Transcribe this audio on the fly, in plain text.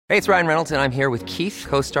Hey, it's Ryan Reynolds, and I'm here with Keith,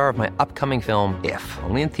 co-star of my upcoming film, If,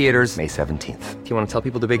 only in theaters May 17th. Do you want to tell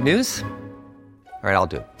people the big news? All right, I'll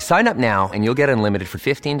do it. Sign up now and you'll get unlimited for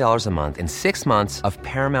 $15 a month and 6 months of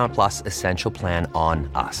Paramount Plus Essential Plan on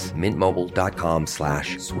us.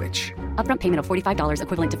 MintMobile.com/switch. Upfront payment of $45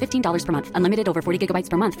 equivalent to $15 per month. Unlimited over 40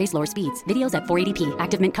 gigabytes per month. Face lower speeds. Videos at 480p.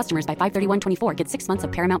 Active Mint customers by 531.24 get 6 months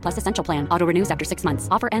of Paramount Plus Essential Plan. Auto renews after 6 months.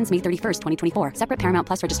 Offer ends May 31st, 2024. Separate Paramount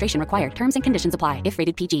Plus registration required. Terms and conditions apply if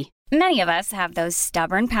rated PG. Many of us have those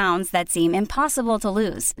stubborn pounds that seem impossible to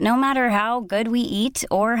lose, no matter how good we eat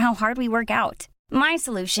or how hard we work out. My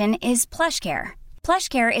solution is PlushCare.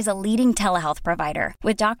 PlushCare is a leading telehealth provider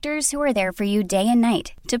with doctors who are there for you day and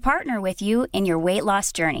night to partner with you in your weight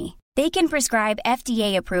loss journey. They can prescribe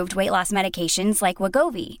FDA-approved weight loss medications like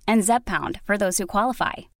Wegovy and Zepbound for those who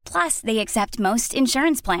qualify. Plus, they accept most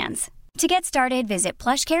insurance plans. To get started, visit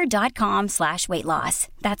plushcare.com/weightloss.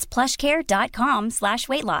 That's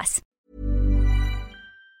plushcare.com/weightloss.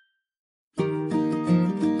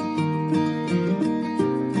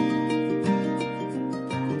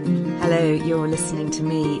 Hello, you're listening to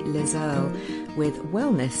me, Liz Earle, with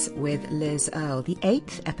Wellness with Liz Earle, the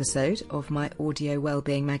 8th episode of my audio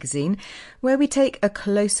wellbeing magazine, where we take a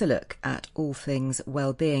closer look at all things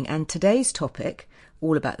wellbeing. And today's topic,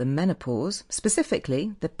 all about the menopause,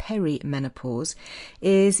 specifically the perimenopause,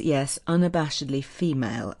 is, yes, unabashedly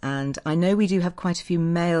female. And I know we do have quite a few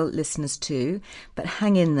male listeners too, but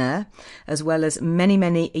hang in there, as well as many,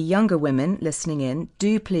 many younger women listening in.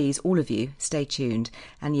 Do please, all of you, stay tuned.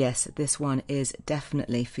 And yes, this one is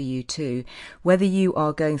definitely for you too. Whether you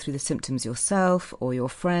are going through the symptoms yourself, or your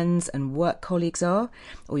friends and work colleagues are,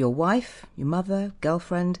 or your wife, your mother,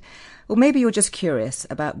 girlfriend, or maybe you're just curious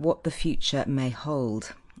about what the future may hold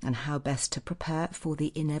and how best to prepare for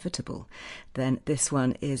the inevitable, then this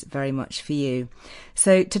one is very much for you.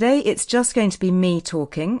 So today it's just going to be me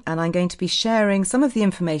talking, and I'm going to be sharing some of the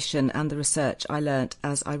information and the research I learnt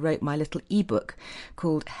as I wrote my little ebook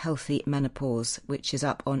called Healthy Menopause, which is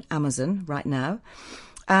up on Amazon right now.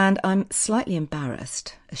 And I'm slightly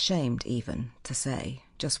embarrassed, ashamed even, to say,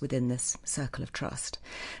 just within this circle of trust,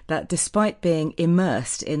 that despite being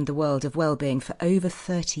immersed in the world of well-being for over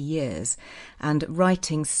 30 years and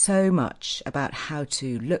writing so much about how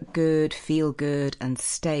to look good, feel good and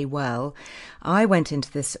stay well, I went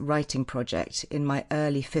into this writing project in my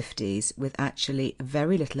early 50s with actually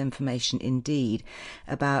very little information indeed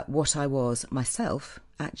about what I was myself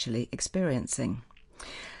actually experiencing.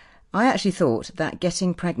 I actually thought that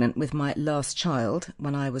getting pregnant with my last child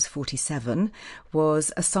when I was 47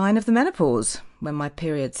 was a sign of the menopause. When my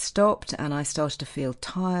period stopped and I started to feel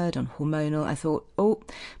tired and hormonal, I thought, oh,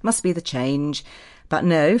 must be the change. But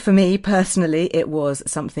no, for me personally, it was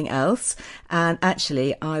something else. And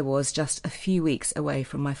actually, I was just a few weeks away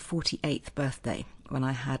from my 48th birthday when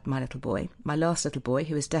I had my little boy, my last little boy,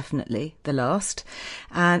 who is definitely the last,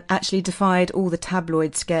 and actually defied all the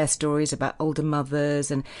tabloid scare stories about older mothers,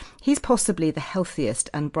 and he's possibly the healthiest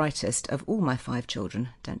and brightest of all my 5 children.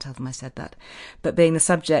 Don't tell them I said that. But being the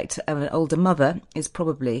subject of an older mother is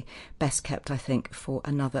probably best kept, I think, for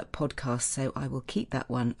another podcast, so I will keep that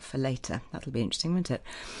one for later. That'll be interesting, won't it?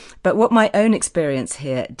 But what my own experience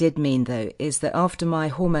here did mean, though, is that after my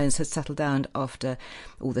hormones had settled down after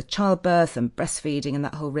all the childbirth and breastfeeding and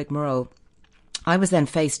that whole rigmarole, I was then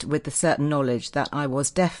faced with the certain knowledge that I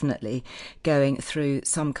was definitely going through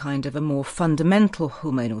some kind of a more fundamental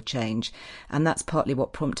hormonal change, and that's partly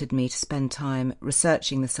what prompted me to spend time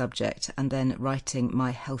researching the subject and then writing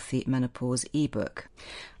my Healthy Menopause ebook.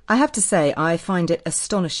 I have to say, I find it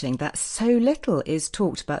astonishing that so little is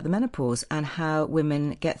talked about the menopause and how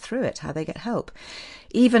women get through it, how they get help.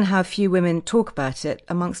 Even how few women talk about it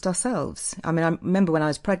amongst ourselves. I mean, I remember when I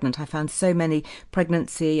was pregnant, I found so many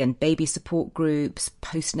pregnancy and baby support groups,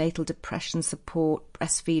 postnatal depression support,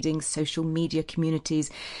 breastfeeding, social media communities,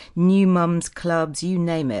 new mums clubs, you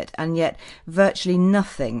name it. And yet virtually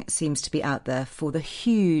nothing seems to be out there for the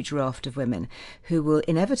huge raft of women who will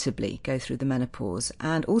inevitably go through the menopause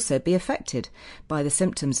and also be affected by the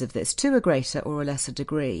symptoms of this to a greater or a lesser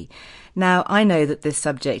degree. Now, I know that this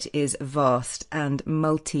subject is vast and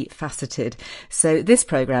multifaceted, so this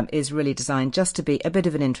programme is really designed just to be a bit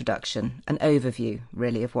of an introduction, an overview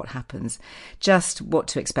really of what happens, just what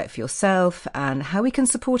to expect for yourself and how we can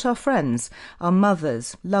support our friends, our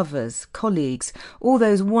mothers, lovers, colleagues, all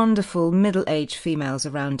those wonderful middle-aged females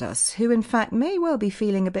around us who in fact may well be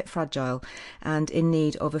feeling a bit fragile and in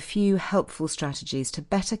need of a few helpful strategies to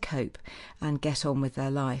better cope and get on with their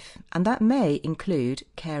life. And that may include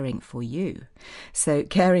caring for you. So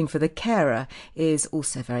caring for the carer is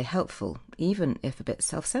also very helpful, even if a bit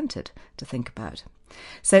self-centred to think about.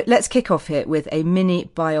 So let's kick off here with a mini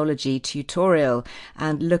biology tutorial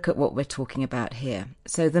and look at what we're talking about here.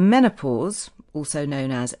 So the menopause, also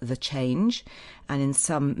known as the change, and in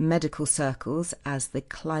some medical circles as the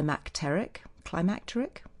climacteric,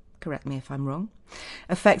 correct me if I'm wrong,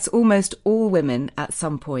 affects almost all women at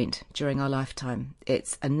some point during our lifetime.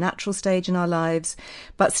 It's a natural stage in our lives,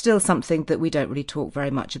 but still something that we don't really talk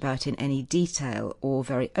very much about in any detail or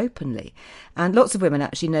very openly. And lots of women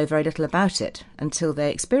actually know very little about it until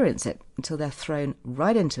they experience it, until they're thrown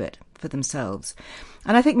right into it for themselves.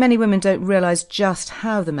 And I think many women don't realise just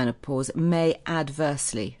how the menopause may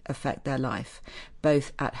adversely affect their life,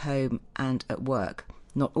 both at home and at work.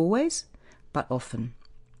 Not always, but often.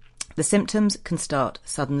 The symptoms can start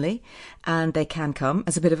suddenly and they can come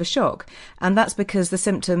as a bit of a shock. And that's because the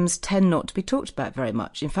symptoms tend not to be talked about very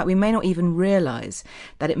much. In fact, we may not even realise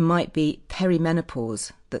that it might be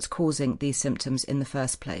perimenopause that's causing these symptoms in the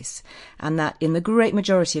first place. And that in the great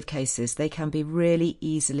majority of cases, they can be really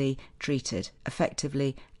easily treated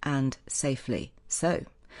effectively and safely. So,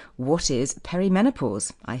 what is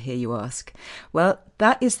perimenopause, I hear you ask? Well,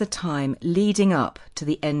 that is the time leading up to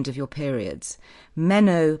the end of your periods.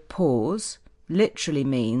 Menopause literally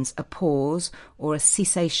means a pause or a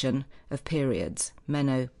cessation of periods.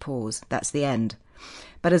 Menopause, that's the end.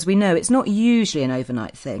 But as we know, it's not usually an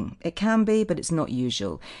overnight thing. It can be, but it's not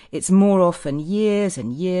usual. It's more often years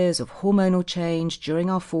and years of hormonal change during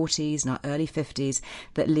our 40s and our early 50s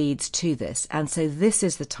that leads to this. And so this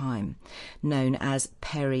is the time known as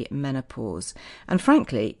perimenopause. And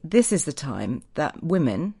frankly, this is the time that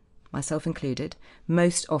women, myself included,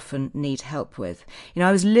 most often need help with. You know,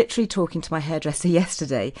 I was literally talking to my hairdresser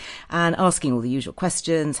yesterday and asking all the usual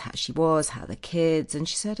questions, how she was, how the kids, and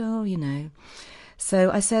she said, oh, you know.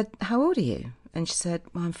 So I said, how old are you? And she said,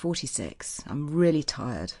 well, I'm 46. I'm really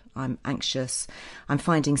tired. I'm anxious. I'm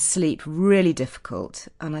finding sleep really difficult.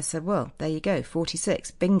 And I said, well, there you go,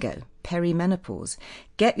 46, bingo, perimenopause.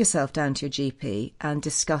 Get yourself down to your GP and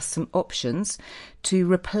discuss some options to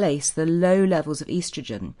replace the low levels of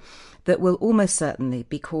estrogen that will almost certainly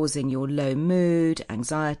be causing your low mood,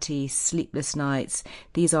 anxiety, sleepless nights.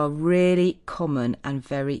 These are really common and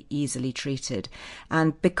very easily treated.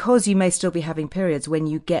 And because you may still be having periods when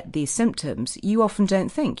you get these symptoms, you often don't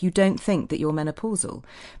think that you're menopausal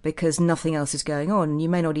because nothing else is going on. You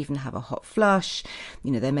may not even have a hot flush. You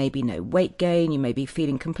know, there may be no weight gain. You may be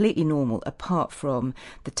feeling completely normal apart from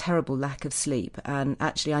the terrible lack of sleep. And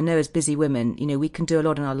actually, I know as busy women, you know, we can do a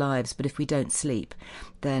lot in our lives, but if we don't sleep,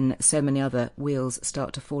 then so many other wheels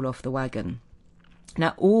start to fall off the wagon.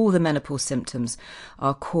 Now, all the menopause symptoms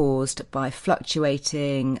are caused by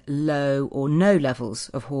fluctuating low or no levels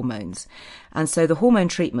of hormones. And so the hormone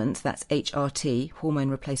treatments, that's HRT, hormone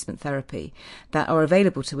replacement therapy, that are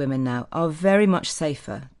available to women now are very much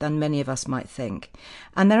safer than many of us might think.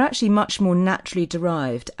 And they're actually much more naturally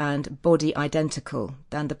derived and body identical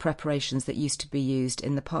than the preparations that used to be used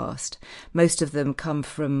in the past. Most of them come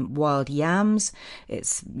from wild yams.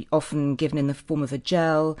 It's often given in the form of a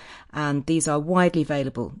gel, and these are widely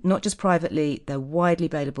available, not just privately, they're widely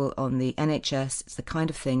available on the NHS. It's the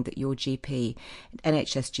kind of thing that your GP,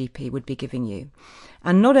 NHS GP, would be giving you.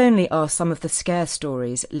 And not only are some of the scare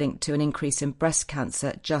stories linked to an increase in breast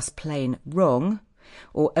cancer just plain wrong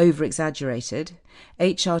or over-exaggerated,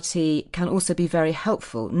 HRT can also be very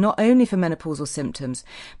helpful, not only for menopausal symptoms,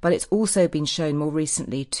 but it's also been shown more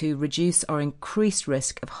recently to reduce our increased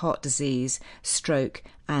risk of heart disease, stroke,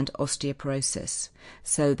 and osteoporosis.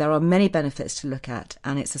 So there are many benefits to look at,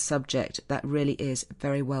 and it's a subject that really is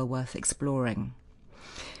very well worth exploring.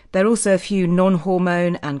 There are also a few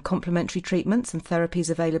non-hormone and complementary treatments and therapies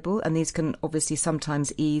available, and these can obviously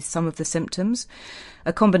sometimes ease some of the symptoms.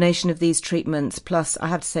 A combination of these treatments, plus, I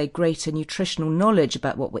have to say, greater nutritional knowledge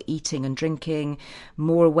about what we're eating and drinking,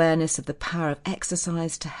 more awareness of the power of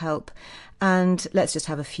exercise to help, and let's just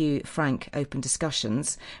have a few frank, open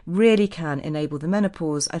discussions, really can enable the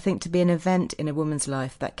menopause, I think, to be an event in a woman's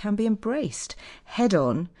life that can be embraced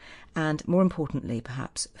head-on and, more importantly,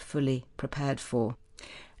 perhaps fully prepared for.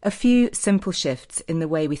 A few simple shifts in the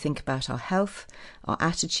way we think about our health, our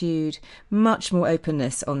attitude, much more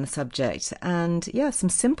openness on the subject, and some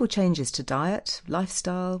simple changes to diet,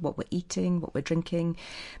 lifestyle, what we're eating, what we're drinking,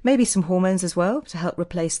 maybe some hormones as well to help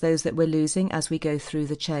replace those that we're losing as we go through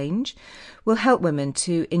the change, will help women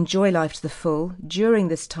to enjoy life to the full during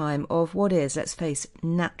this time of what is, let's face,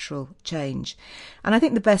 natural change. And I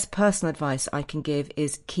think the best personal advice I can give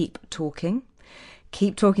is keep talking.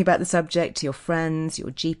 Keep talking about the subject to your friends,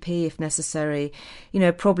 your GP if necessary. You know,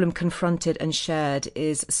 a problem confronted and shared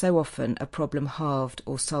is so often a problem halved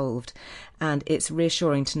or solved, and it's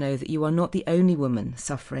reassuring to know that you are not the only woman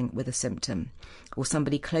suffering with a symptom, or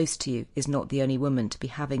somebody close to you is not the only woman to be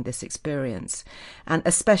having this experience. And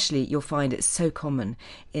especially you'll find it's so common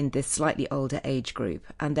in this slightly older age group,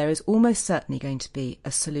 and there is almost certainly going to be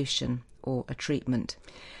a solution or a treatment.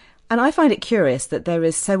 And I find it curious that there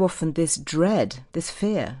is so often this dread, this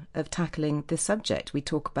fear of tackling this subject. We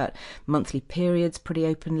talk about monthly periods pretty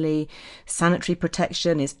openly. Sanitary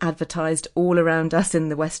protection is advertised all around us in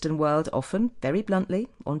the Western world, often very bluntly,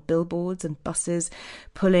 on billboards and buses,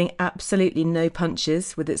 pulling absolutely no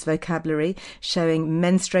punches with its vocabulary, showing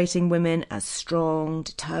menstruating women as strong,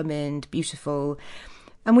 determined, beautiful.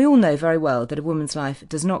 And we all know very well that a woman's life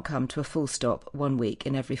does not come to a full stop 1 week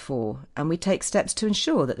in every 4, and we take steps to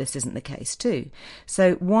ensure that this isn't the case too.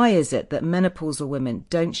 So why is it that menopausal women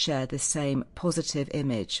don't share the same positive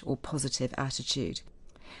image or positive attitude?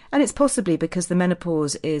 And it's possibly because the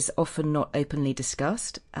menopause is often not openly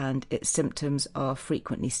discussed and its symptoms are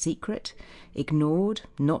frequently secret, ignored,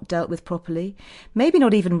 not dealt with properly, maybe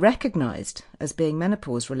not even recognised as being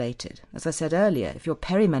menopause related. As I said earlier, if you're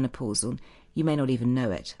perimenopausal, you may not even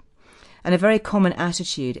know it. And a very common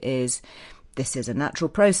attitude is, this is a natural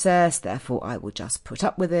process, therefore I will just put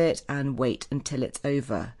up with it and wait until it's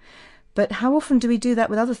over. But how often do we do that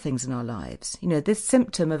with other things in our lives? You know, this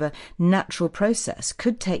symptom of a natural process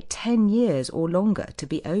could take 10 years or longer to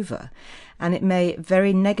be over, and it may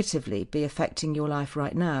very negatively be affecting your life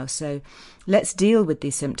right now. So let's deal with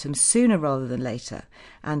these symptoms sooner rather than later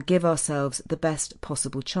and give ourselves the best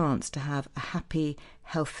possible chance to have a happy,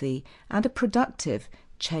 healthy and a productive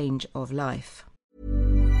change of life.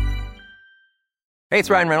 Hey, it's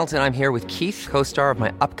Ryan Reynolds, and I'm here with Keith, co-star of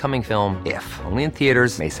my upcoming film, If, only in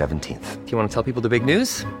theaters May 17th. Do you want to tell people the big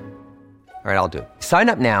news? All right, I'll do it. Sign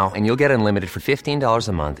up now and you'll get unlimited for $15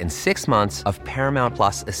 a month and 6 months of Paramount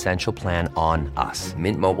Plus Essential Plan on us.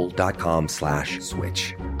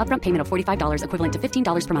 MintMobile.com/switch. Upfront payment of $45 equivalent to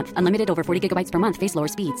 $15 per month. Unlimited over 40 gigabytes per month. Face lower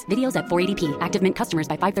speeds. Videos at 480p. Active Mint customers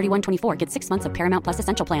by 531.24 get 6 months of Paramount Plus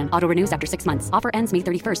Essential Plan. Auto renews after 6 months. Offer ends May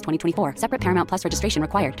 31st, 2024. Separate Paramount Plus registration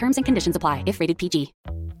required. Terms and conditions apply if rated PG.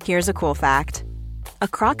 Here's a cool fact. A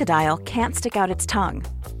crocodile can't stick out its tongue.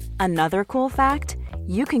 Another cool fact,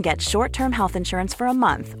 you can get short-term health insurance for a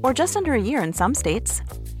month or just under a year in some states.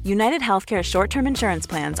 United Healthcare short-term insurance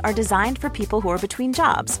plans are designed for people who are between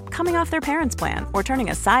jobs, coming off their parents' plan, or turning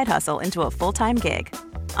a side hustle into a full-time gig.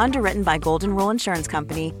 Underwritten by Golden Rule Insurance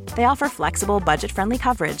Company, they offer flexible, budget-friendly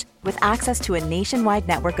coverage with access to a nationwide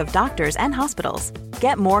network of doctors and hospitals.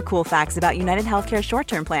 Get more cool facts about United Healthcare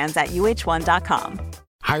short-term plans at uh1.com.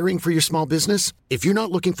 Hiring for your small business? If you're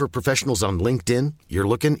not looking for professionals on LinkedIn, you're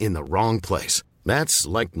looking in the wrong place. That's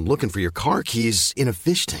like looking for your car keys in a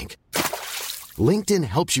fish tank. LinkedIn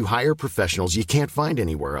helps you hire professionals you can't find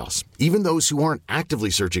anywhere else, even those who aren't actively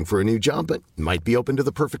searching for a new job but might be open to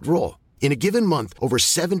the perfect role. In a given month, over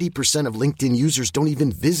 70% of LinkedIn users don't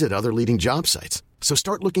even visit other leading job sites. So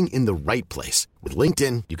start looking in the right place. With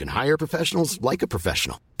LinkedIn, you can hire professionals like a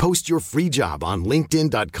professional. Post your free job on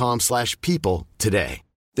linkedin.com/people today.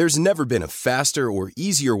 There's never been a faster or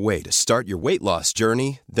easier way to start your weight loss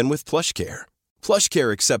journey than with PlushCare.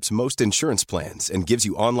 PlushCare accepts most insurance plans and gives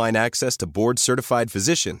you online access to board-certified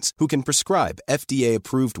physicians who can prescribe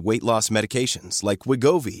FDA-approved weight loss medications like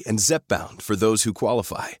Wegovy and Zepbound for those who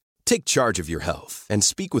qualify. Take charge of your health and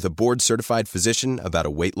speak with a board-certified physician about a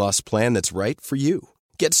weight loss plan that's right for you.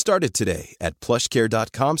 Get started today at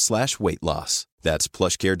plushcare.com/weight loss. That's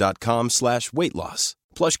plushcare.com/weight loss.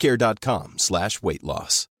 plushcare.com/weight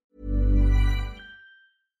loss.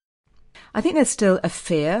 I think there's still a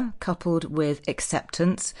fear coupled with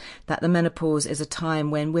acceptance that the menopause is a time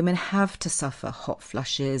when women have to suffer hot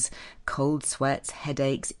flushes, cold sweats,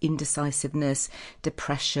 headaches, indecisiveness,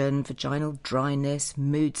 depression, vaginal dryness,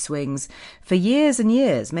 mood swings for years and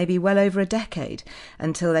years, maybe well over a decade,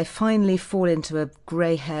 until they finally fall into a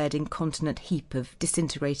grey-haired, incontinent heap of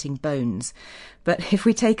disintegrating bones. But if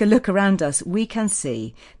we take a look around us, we can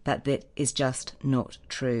see that that is just not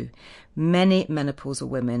true. Many menopausal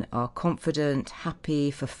women are confident,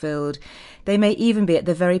 happy, fulfilled. They may even be at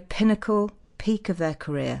the very pinnacle, peak of their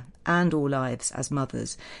career and all lives as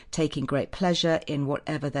mothers, taking great pleasure in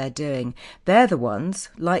whatever they're doing. They're the ones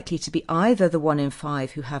likely to be either the 1 in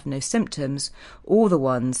 5 who have no symptoms or the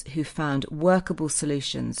ones who found workable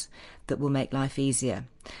solutions that will make life easier.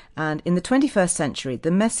 And in the 21st century,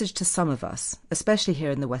 the message to some of us, especially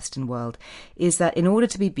here in the Western world, is that in order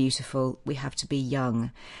to be beautiful, we have to be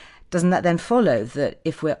young. Doesn't that then follow that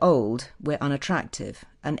if we're old, we're unattractive?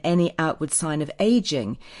 and any outward sign of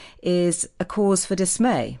ageing is a cause for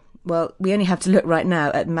dismay. Well, we only have to look right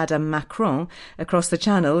now at Madame Macron across the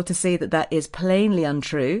channel to see that that is plainly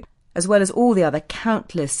untrue, as well as all the other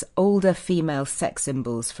countless older female sex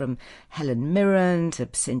symbols from Helen Mirren to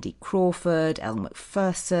Cindy Crawford, Elle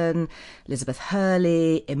Macpherson, Elizabeth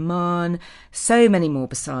Hurley, Iman, so many more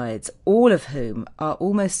besides, all of whom are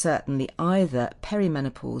almost certainly either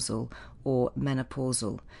perimenopausal or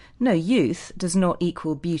menopausal. No, youth does not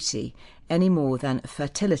equal beauty any more than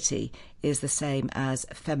fertility is the same as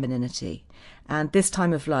femininity. And this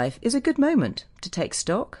time of life is a good moment to take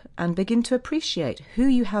stock and begin to appreciate who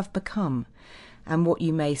you have become and what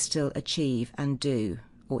you may still achieve and do,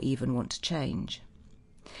 or even want to change.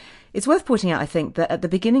 It's worth pointing out, I think, that at the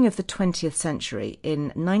beginning of the 20th century, in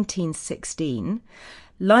 1916,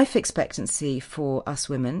 life expectancy for us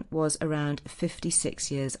women was around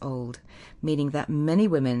 56 years old, meaning that many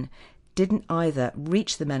women didn't either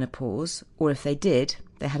reach the menopause, or if they did,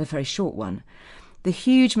 they had a very short one. The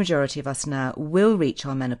huge majority of us now will reach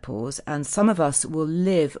our menopause, and some of us will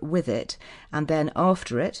live with it and then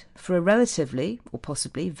after it for a relatively, or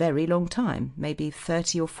possibly very long time, maybe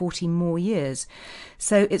 30 or 40 more years.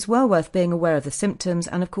 So it's well worth being aware of the symptoms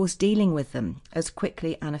and of course dealing with them as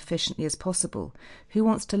quickly and efficiently as possible. Who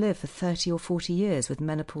wants to live for 30 or 40 years with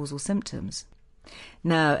menopausal symptoms?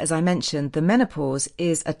 Now, as I mentioned, the menopause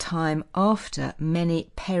is a time after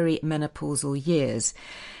many perimenopausal years.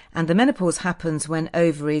 And the menopause happens when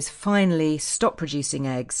ovaries finally stop producing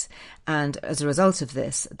eggs, and as a result of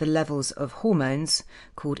this, the levels of hormones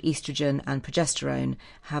called estrogen and progesterone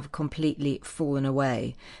have completely fallen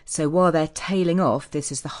away. So while they're tailing off,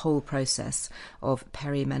 this is the whole process of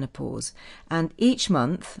perimenopause. And each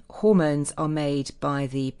month, hormones are made by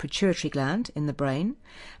the pituitary gland in the brain,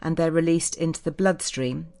 and they're released into the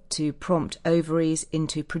bloodstream to prompt ovaries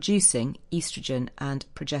into producing estrogen and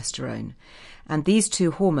progesterone. And these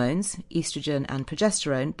two hormones, estrogen and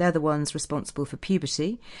progesterone, they're the ones responsible for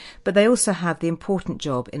puberty, but they also have the important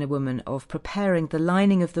job in a woman of preparing the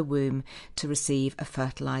lining of the womb to receive a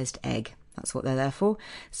fertilised egg. That's what they're there for,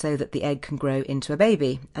 so that the egg can grow into a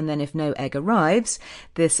baby. And then if no egg arrives,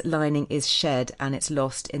 this lining is shed and it's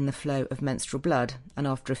lost in the flow of menstrual blood. And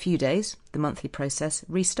after a few days, the monthly process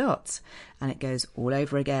restarts and it goes all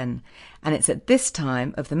over again. And it's at this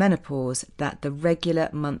time of the menopause that the regular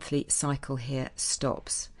monthly cycle here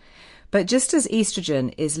stops. But just as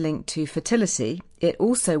estrogen is linked to fertility, it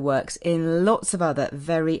also works in lots of other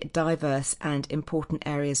very diverse and important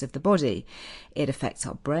areas of the body. It affects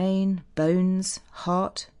our brain, bones,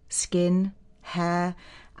 heart, skin, hair,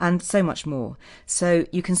 and so much more. So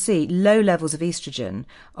you can see low levels of estrogen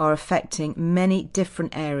are affecting many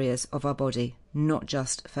different areas of our body, not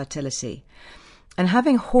just fertility. And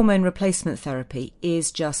having hormone replacement therapy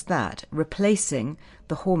is just that, replacing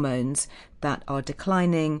the hormones that are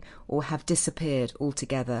declining or have disappeared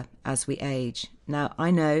altogether as we age. Now,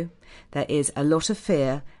 I know there is a lot of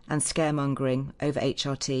fear and scaremongering over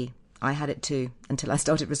HRT. I had it too until I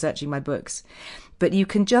started researching my books. But you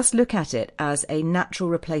can just look at it as a natural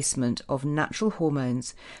replacement of natural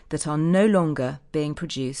hormones that are no longer being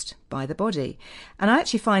produced by the body. And I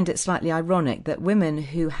actually find it slightly ironic that women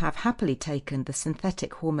who have happily taken the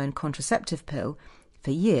synthetic hormone contraceptive pill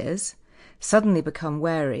for years suddenly become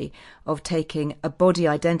wary of taking a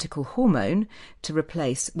body-identical hormone to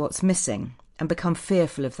replace what's missing and become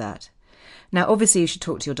fearful of that. Now, obviously, you should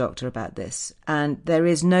talk to your doctor about this, and there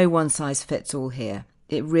is no one-size-fits-all here.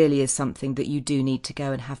 It really is something that you do need to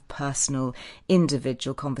go and have personal,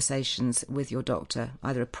 individual conversations with your doctor,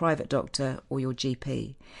 either a private doctor or your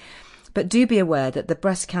GP. But do be aware that the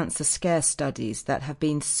breast cancer scare studies that have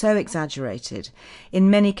been so exaggerated, in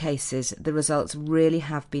many cases, the results really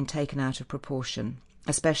have been taken out of proportion,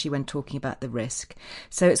 especially when talking about the risk.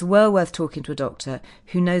 So it's well worth talking to a doctor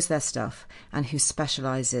who knows their stuff and who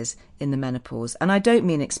specialises in the menopause. And I don't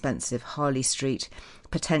mean expensive Harley Street,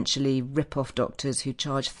 potentially rip-off doctors who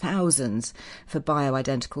charge thousands for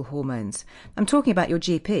bioidentical hormones. I'm talking about your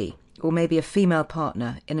GP or maybe a female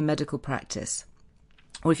partner in a medical practice.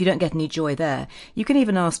 Or if you don't get any joy there, you can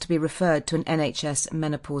even ask to be referred to an NHS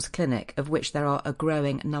menopause clinic, of which there are a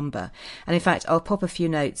growing number. And in fact, I'll pop a few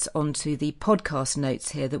notes onto the podcast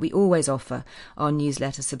notes here that we always offer our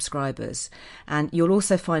newsletter subscribers. And you'll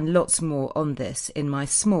also find lots more on this in my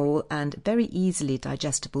small and very easily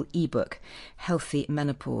digestible ebook, Healthy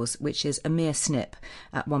Menopause, which is a mere snip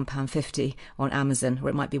at £1.50 on Amazon, or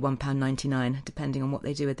it might be £1.99, depending on what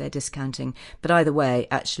they do with their discounting. But either way,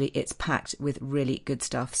 actually, it's packed with really good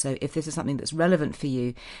stuff. So if this is something that's relevant for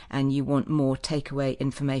you and you want more takeaway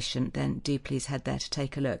information, then do please head there to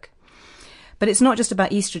take a look. But it's not just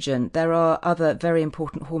about estrogen. There are other very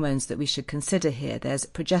important hormones that we should consider here. There's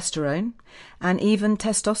progesterone and even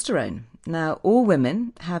testosterone. Now, all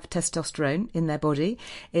women have testosterone in their body.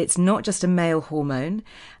 It's not just a male hormone.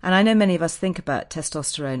 And I know many of us think about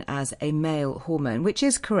testosterone as a male hormone, which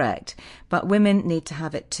is correct, but women need to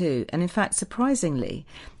have it too. And in fact, surprisingly,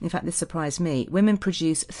 this surprised me, women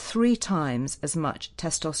produce 3 times as much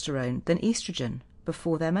testosterone than estrogen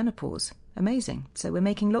before their menopause. Amazing. So we're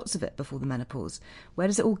making lots of it before the menopause. Where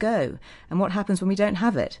does it all go? And what happens when we don't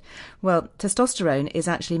have it? Well, testosterone is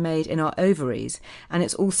actually made in our ovaries, and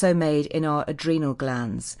it's also made in our adrenal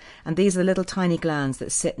glands. And these are the little tiny glands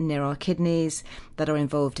that sit near our kidneys, that are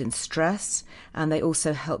involved in stress, and they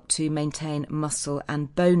also help to maintain muscle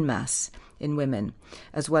and bone mass in women,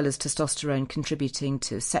 as well as testosterone contributing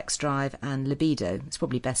to sex drive and libido. It's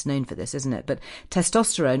probably best known for this, isn't it? But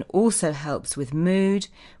testosterone also helps with mood,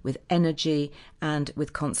 with energy, and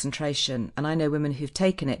with concentration. And I know women who've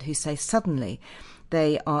taken it who say suddenly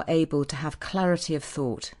they are able to have clarity of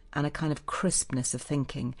thought and a kind of crispness of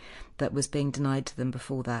thinking that was being denied to them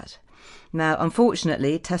before that. Now,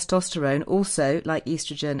 unfortunately, testosterone also, like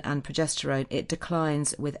estrogen and progesterone, it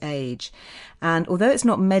declines with age. And although it's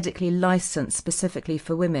not medically licensed specifically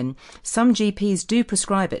for women, some GPs do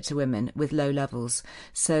prescribe it to women with low levels.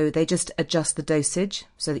 So they just adjust the dosage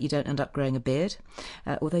so that you don't end up growing a beard.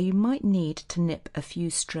 Although you might need to nip a few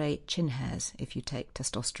stray chin hairs if you take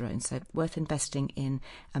testosterone. So worth investing in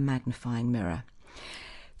a magnifying mirror.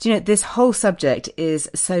 Do you know, this whole subject is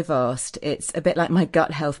so vast. It's a bit like my gut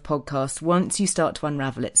health podcast. Once you start to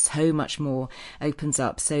unravel it, so much more opens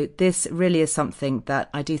up. So this really is something that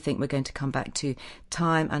I do think we're going to come back to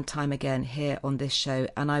time and time again here on this show.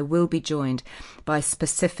 And I will be joined by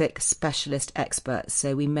specific specialist experts.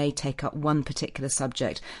 So we may take up one particular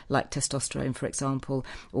subject like testosterone, for example,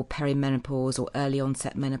 or perimenopause or early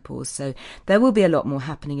onset menopause. So there will be a lot more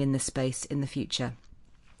happening in this space in the future.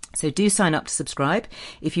 So do sign up to subscribe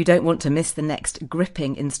if you don't want to miss the next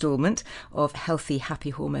gripping instalment of Healthy, Happy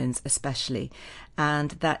Hormones especially.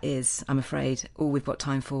 And that is, I'm afraid, all we've got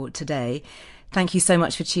time for today. Thank you so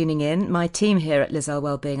much for tuning in. My team here at Liz Earle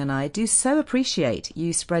Wellbeing and I do so appreciate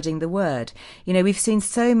you spreading the word. You know, we've seen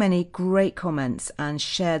so many great comments and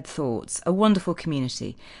shared thoughts, a wonderful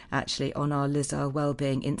community actually on our Liz Earle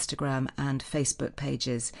Wellbeing Instagram and Facebook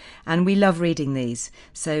pages. And we love reading these,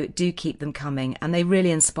 so do keep them coming, and they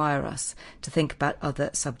really inspire us to think about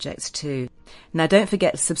other subjects too. Now, don't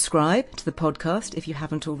forget to subscribe to the podcast if you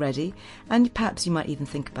haven't already, and perhaps you might even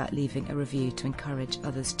think about leaving a review to encourage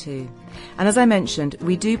others too. And as I mentioned,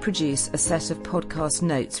 we do produce a set of podcast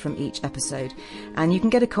notes from each episode, and you can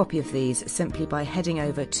get a copy of these simply by heading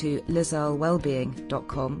over to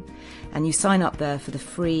lizearlewellbeing.com, and you sign up there for the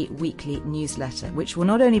free weekly newsletter, which will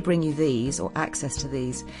not only bring you these or access to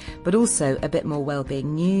these, but also a bit more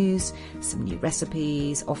wellbeing news, some new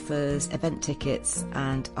recipes, offers, event tickets,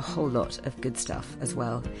 and a whole lot of good stuff as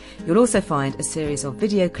well. You'll also find a series of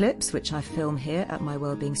video clips which I film here at my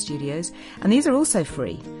Wellbeing Studios, and these are also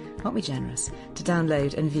free. Aren't we generous? To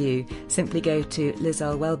download and view, simply go to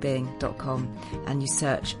lizearlewellbeing.com and you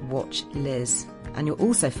search Watch Liz. And you'll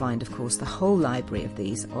also find, of course, the whole library of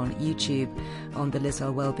these on YouTube, on the Liz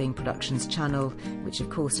Earle Wellbeing Productions channel, which of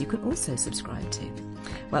course you can also subscribe to.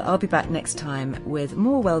 Well, I'll be back next time with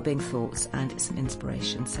more wellbeing thoughts and some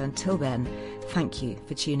inspiration. So until then, thank you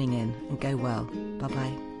for tuning in and go well.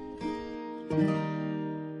 Bye-bye.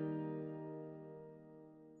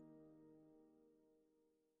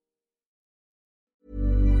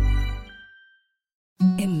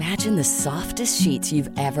 Imagine the softest sheets you've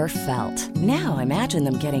ever felt. Now imagine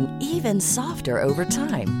them getting even softer over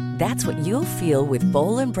time. That's what you'll feel with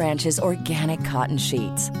Boll & Branch's organic cotton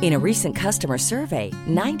sheets. In a recent customer survey,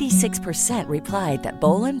 96% replied that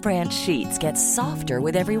Boll & Branch sheets get softer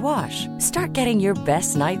with every wash. Start getting your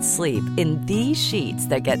best night's sleep in these sheets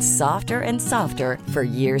that get softer and softer for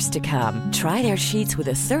years to come. Try their sheets with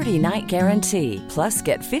a 30-night guarantee. Plus,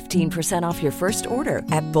 get 15% off your first order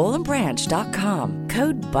at bollandbranch.com.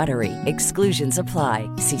 Code BUTTERY. Exclusions apply.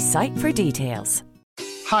 See site for details.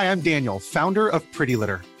 Hi, I'm Daniel, founder of Pretty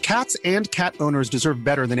Litter. Cats and cat owners deserve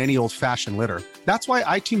better than any old-fashioned litter. That's why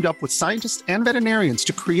I teamed up with scientists and veterinarians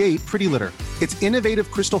to create Pretty Litter. Its innovative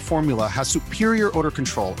crystal formula has superior odor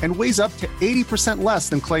control and weighs up to 80% less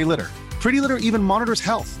than clay litter. Pretty Litter even monitors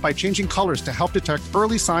health by changing colors to help detect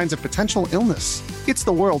early signs of potential illness. It's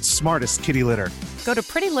the world's smartest kitty litter. Go to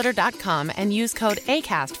prettylitter.com and use code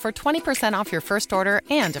ACAST for 20% off your first order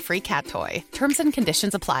and a free cat toy. Terms and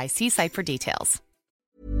conditions apply. See site for details.